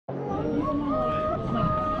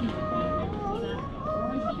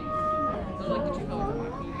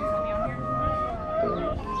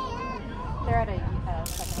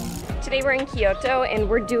today we're in Kyoto and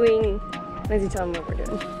we're doing, Lindsay, tell them what we're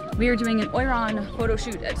doing. We are doing an Oiran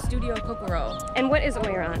Photoshoot at Studio Kokoro. And what is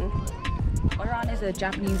Oiran? Oiran is a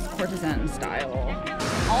Japanese courtesan style.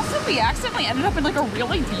 Also, we accidentally ended up in like a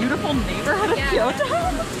really beautiful neighborhood of Kyoto.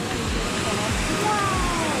 Wow.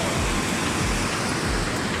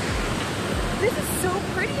 This is so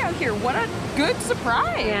pretty out here. What a good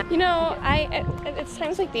surprise. Yeah. You know, it's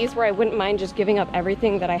times like these where I wouldn't mind just giving up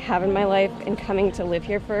everything that I have in my life and coming to live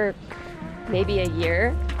here for maybe a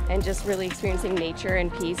year and just really experiencing nature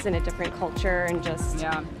and peace in a different culture and just...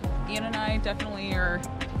 Yeah, Ian and I definitely are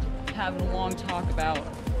having a long talk about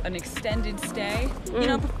an extended stay. You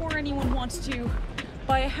know, before anyone wants to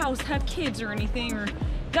buy a house, have kids or anything, or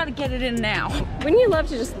gotta get it in now. Wouldn't you love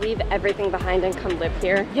to just leave everything behind and come live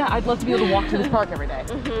here? Yeah, I'd love to be able to walk to this park every day.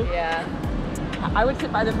 Yeah. I would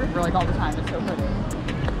sit by this river like all the time. It's so pretty.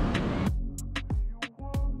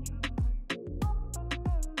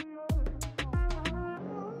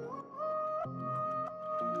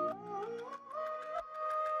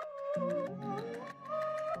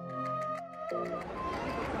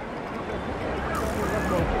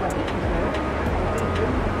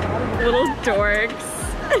 Little dorks.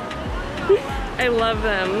 I love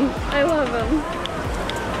them. I love them.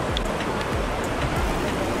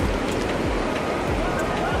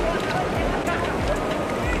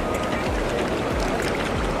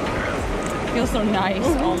 Feels so nice.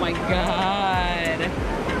 Oh my god.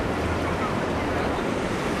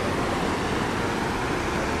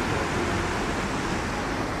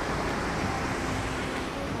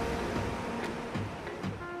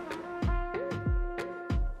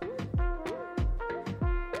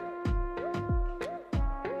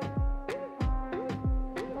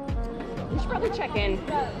 We should probably check in.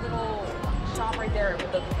 That little shop right there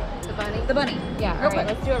with the bunny? The bunny. Yeah, real quick.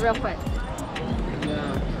 Let's do it real quick.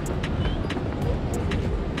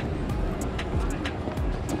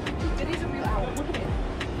 He's a real owl. Look at it.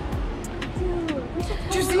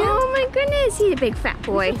 Did you see him? Oh my goodness, he's a big fat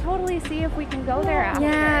boy. We should totally see if we can go there after.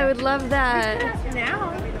 Yeah, I would love that.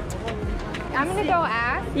 Now. I'm gonna go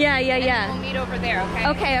ask. Yeah. We'll meet over there,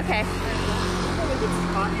 okay? Okay.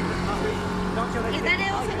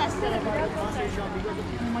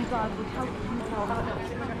 Oh my god, look how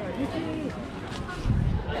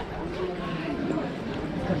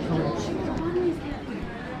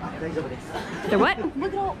They're what?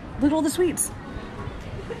 Look at all the sweets.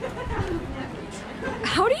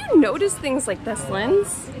 How do you notice things like this,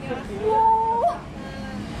 Linz? Whoa!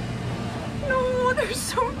 No, they're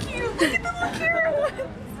so cute. Look at the little carrot ones.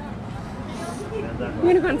 You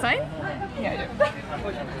wanna go inside? Yeah, I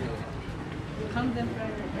do. Come then.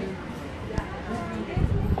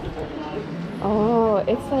 Oh,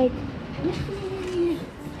 it's like...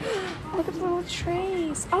 Look at the little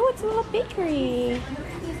trays. Oh, it's a little bakery.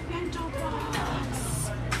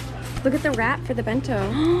 Look at the wrap for the bento.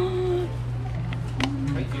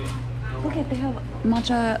 Look at, they have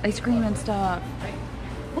matcha ice cream and stuff.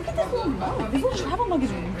 Look at this little mug. This little travel mug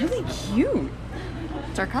is really cute.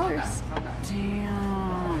 It's our colors.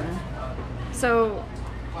 Damn. So,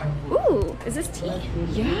 ooh, is this tea?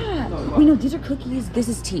 Yeah. Wait, no, these are cookies. This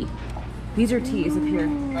is tea. These are teas up here.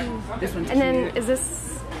 This one's And cute. then, is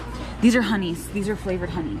this... These are honeys. These are flavored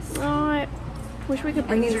honeys. Oh, I wish we could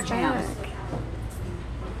bring these these are jams. back.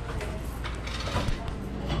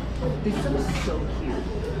 This stuff is so cute.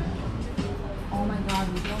 Oh my god,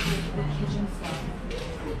 we got the kitchen stuff.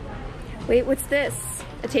 Wait, what's this?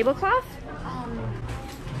 A tablecloth?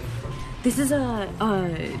 This is a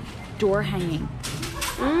door hanging.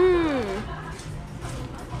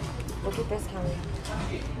 Look at this, Kelly.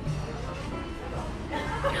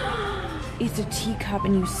 It's a teacup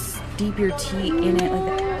and you steep your tea in it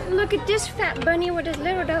like that. Look at this fat bunny with his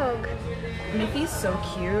little dog. Miffy's so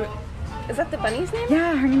cute. Is that the bunny's name?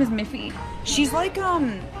 Yeah, her name is Miffy. She's like,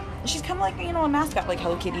 she's kind of like, you know, a mascot like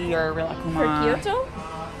Hello Kitty or Rilakkuma. For Kyoto?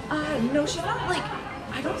 No, she's not like,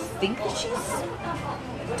 I don't think that she's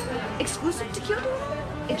exclusive to Kyoto.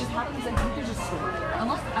 It just happens, I think there's a store there.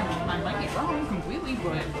 Unless, I might be wrong completely,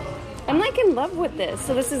 but... I'm like in love with this.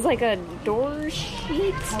 So this is like a door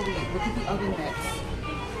sheet? Kelly, look at the oven mitts.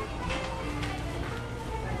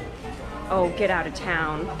 Oh, get out of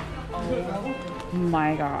town. Oh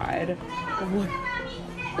my god.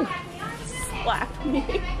 Slap me.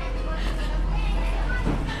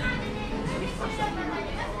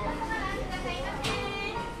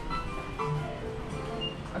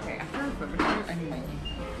 Okay, after our photo shoot, I might need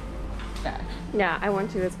that. Yeah, I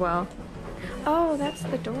want to as well. Oh, that's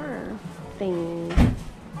the door thing.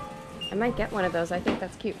 I might get one of those. I think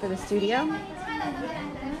that's cute for the studio.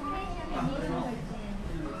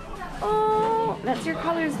 Oh, That's your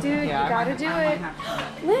colors, dude. Yeah, you gotta do it.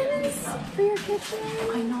 Linens for your kitchen.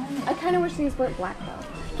 I know. I kind of wish these weren't black though.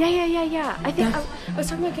 Yeah. I think I was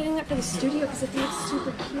talking about getting that for the studio because I think it's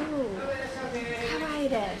super cute. Kawaii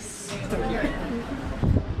desu.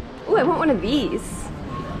 Ooh, I want one of these.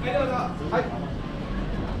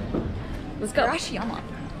 Let's go. Arashiyama.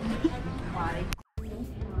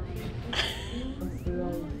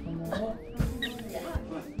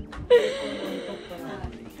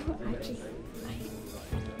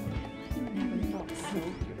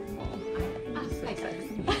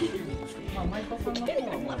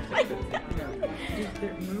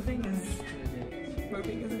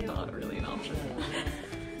 Moving is not really an option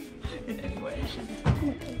in any way.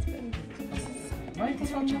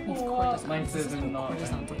 These are all Japanese courtesans. Mine's This is in what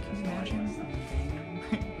courtesans like. Can you imagine?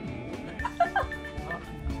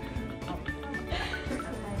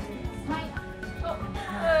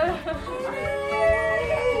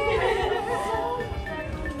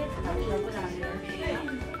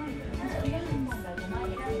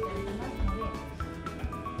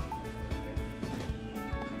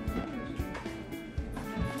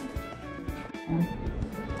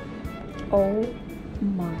 Oh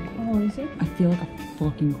my. Oh, let me see. I feel like a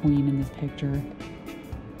fucking queen in this picture.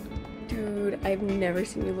 Dude, I've never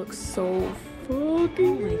seen you look so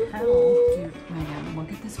fucking Holy hell. Dude, Megan, look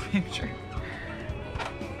at this picture.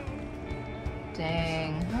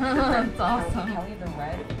 Dang. That's awesome. Kelly, the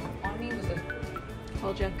red on me was a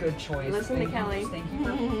Told you. good choice. Listen to Kelly. Thank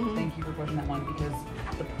you for pushing that one because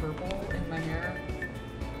the purple in my hair.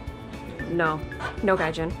 No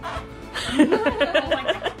gaijin.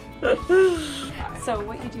 So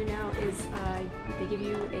what you do now is they give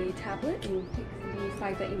you a tablet and you pick the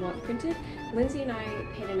flag that you want printed. Lindsay and I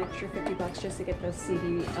paid an extra $50 just to get the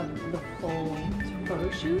CD of the full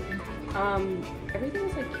photo shoot. Everything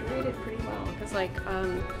was like curated pretty well because like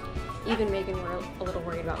even Megan were a little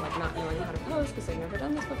worried about like not knowing how to pose because they've never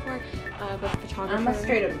done this before. But the photographer, I'm a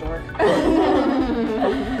straight up dork.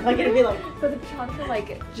 Like it'd be like. but the photographer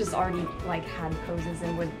like just already like had poses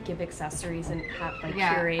and would give accessories and have like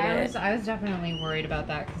curate it. I was definitely worried about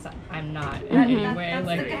that because I'm not in any way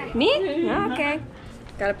like. Me? No, okay.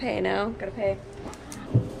 Gotta pay now. Gotta pay.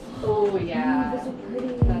 Oh yeah. Those are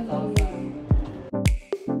pretty. That's awesome.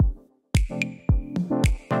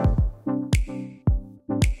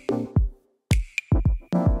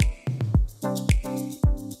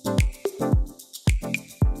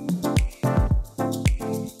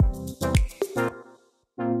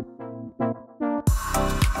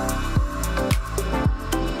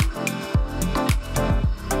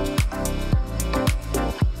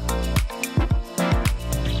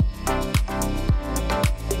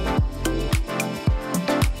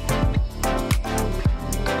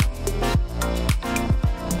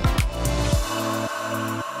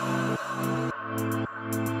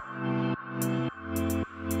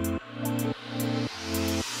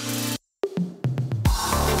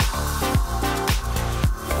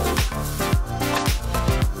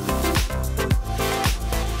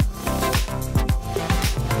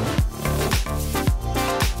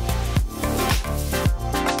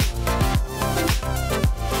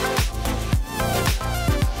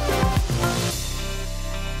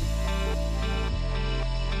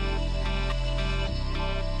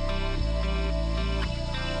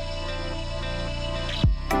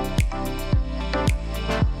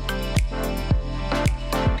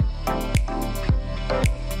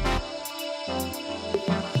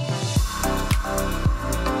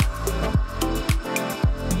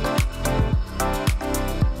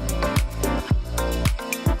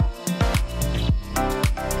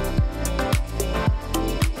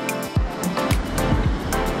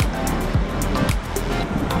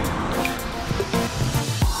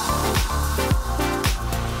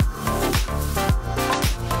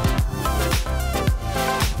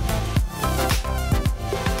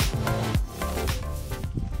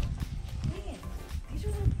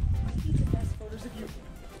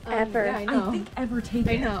 Ever. Yeah, I know. I think ever taken.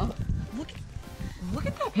 I know. Look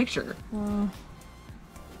at that picture.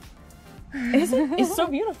 It's so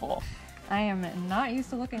beautiful. I am not used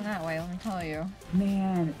to looking that way, let me tell you.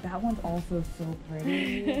 Man, that one's also so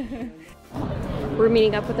pretty. We're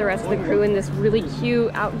meeting up with the rest of the crew in this really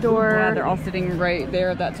cute outdoor. Yeah, they're all sitting right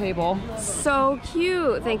there at that table. So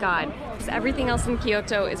cute, thank God. Because everything else in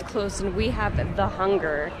Kyoto is closed and we have the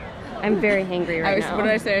hunger. I'm very hangry right now. What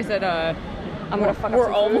did I say? I said, I'm gonna fuck up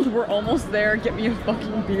some food. we're almost there. Get me a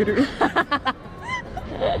fucking beauty.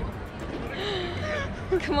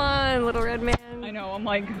 Come on, little red man. I know. I'm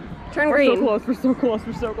like, Turn we're green. so close. We're so close.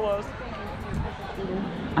 We're so close.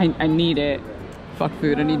 I need it. Fuck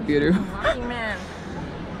food. I need beauty. Lucky man.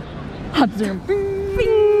 Pops in.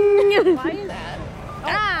 Bing! Why is that?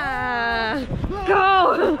 Ah!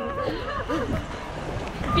 Go!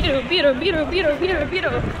 Biro, biro, biro, biro, biro,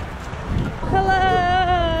 biro. Hello!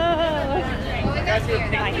 I got you a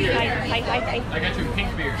pink beard. Hi. I got you a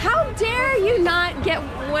pink beard. How dare you not get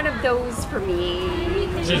one of those for me?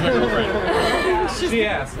 She's my girlfriend. She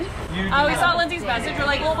asked. Oh, we saw Lindsay's message. We're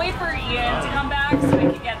like, we'll wait for Ian to come back so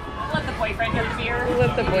we can let the boyfriend get the beer.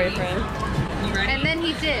 Let the boyfriend. You ready? And then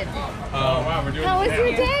he did. Oh wow, we're doing. How was it.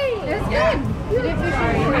 your day? It was good. We did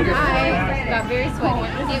Fushimi. I got very sweaty.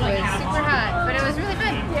 It was super hot, but it was really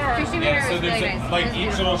fun. Fushimi Yeah, so was there's really nice. like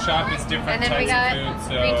each little shop is different And then we types got of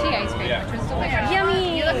food. So green tea ice cream, yeah. which was delicious.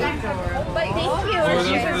 Yummy! You look adorable. Thank you. So This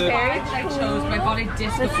those is are the- very I chose my body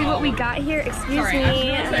disc. Let's see what we got here. Excuse me.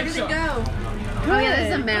 Where did it go? Oh yeah, this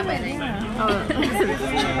is a map, I think.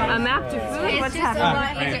 A map to food? What's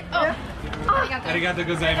happening? Arigato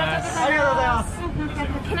gozaimasu.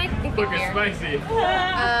 Can I think of Look, it's beer? spicy.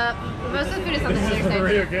 Most of the food is on the sweet side.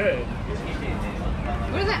 Real good.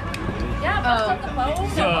 What is that? I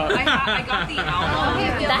got the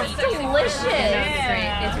almond. That's delicious. It's great.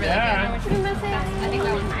 It's really Yeah. good. I think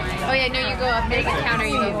that one's mine. Oh yeah, no, you go up, there's a counter,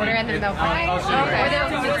 you go order, and then they'll buy. I'll show you. Or they'll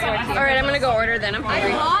come to the store to you. All right, I'm gonna go order then. I'm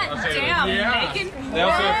hungry. I'll show you. Damn, Yeah. bacon. They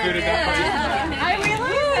also have food at that place. I realize.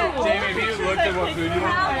 Jamie, have you looked at what food you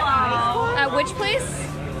want? At which place?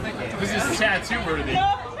 This is tattoo worthy.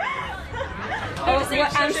 Oh,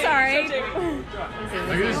 what? I'm sorry. Look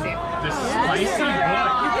at this spicy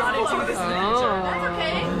book.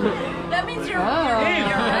 That means you're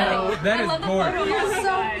That is gorgeous.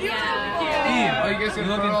 so Eve, oh, you guys are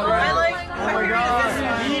looking incredible. Oh my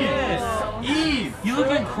god. Eve, you look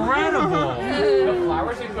incredible. The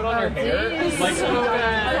flowers you put on your hair. Like,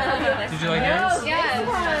 did you like yours? Yes.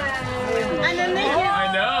 And then they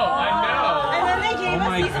I know. and then they gave Oh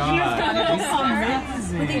my god. This is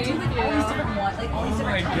amazing. But they do like all these different ones, like all these Oh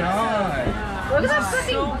different my god. Look at that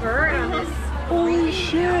fucking bird on this. Holy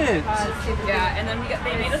shit. Yeah, and then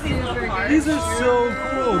they made us these little cards. These are so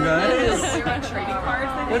cool, guys. They're on trading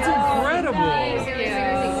cards. That's incredible.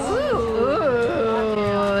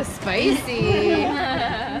 Ooh, spicy.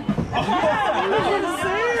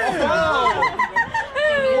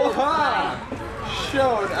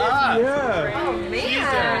 Showed up. Yeah. Oh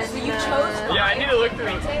man. So you chose Yeah, I need to look through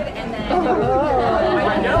it. and then I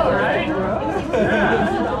know, right?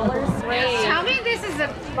 Tell me this is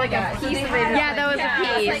like a piece of it. Yeah, that was a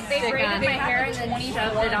piece. like they braided my hair and then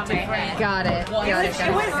shoved it on my head. Got it. Got it.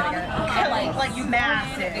 like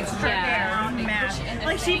massive. Massive.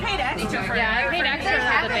 Like she paid extra for Yeah, I paid extra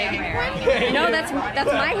for the big hair. No, that's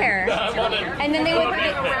my hair. And then they would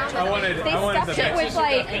they stuffed it with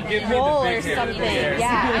like wool or something.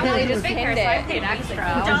 Yeah, and then they just pinned it. Paid extra.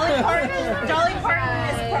 Dolly Parton is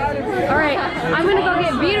proud of her. All right, I'm gonna go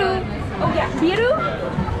get biru. Oh yeah, biru.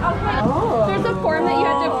 There's a form that you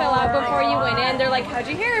had to fill out before you went in. They're like, how'd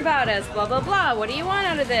you hear about us? Blah, blah, blah. What do you want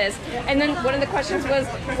out of this? And then one of the questions was,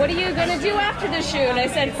 what are you going to do after the shoot? And I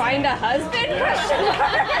said, find a husband?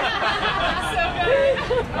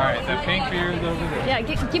 All right, the pink beer is over there. Yeah,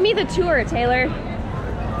 give me the tour, Taylor.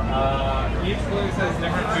 Each place has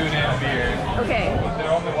different food and beer. Okay. There's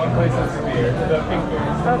only one place has the beer, the pink beer.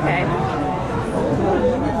 Okay.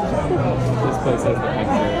 This place has the pink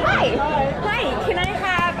beer. Hi, can I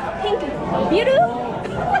have pink biru?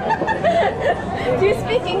 Do you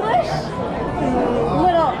speak English?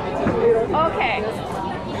 Little. Okay.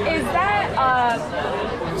 Is that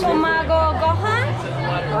tomago gohan?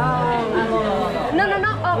 No.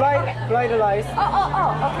 Oh, okay. Fried rice.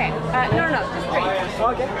 Oh, okay. No, just drink.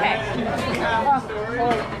 Okay.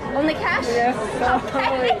 Only cash? Yes.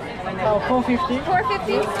 Okay. 450.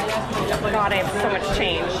 450? God, I have so much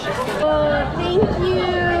change. Oh, thank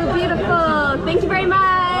you. Beautiful. Thank you very much.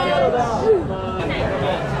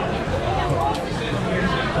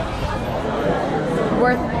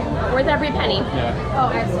 Worth every penny. Yeah. Oh,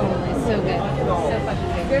 absolutely. So good. So fucking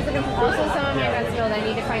good. There's also some of my got spilled. I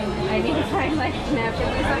need to find like napkins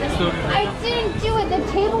or something. I didn't do it. The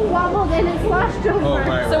table wobbled and it sloshed over. Oh,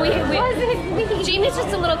 right. So Wasn't me. Jamie's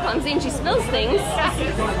just a little clumsy and she spills things.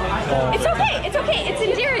 It's okay. It's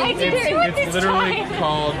endearing. It's literally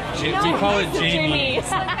called, do you call it Jamie?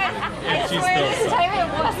 I She swear spills this time it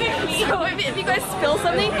wasn't me. So if you guys spill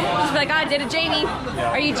something, just be like, I did it, Jamie.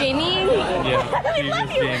 Are you Jamie? Yeah, We she's love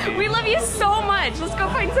just you. Jamie. We love you so much. Let's go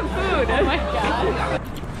find some food. Oh my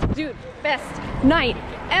god. Dude, best night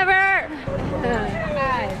ever.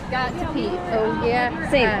 I've got to pee. Oh yeah.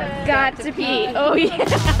 Same. Got to pee. Oh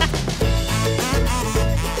yeah.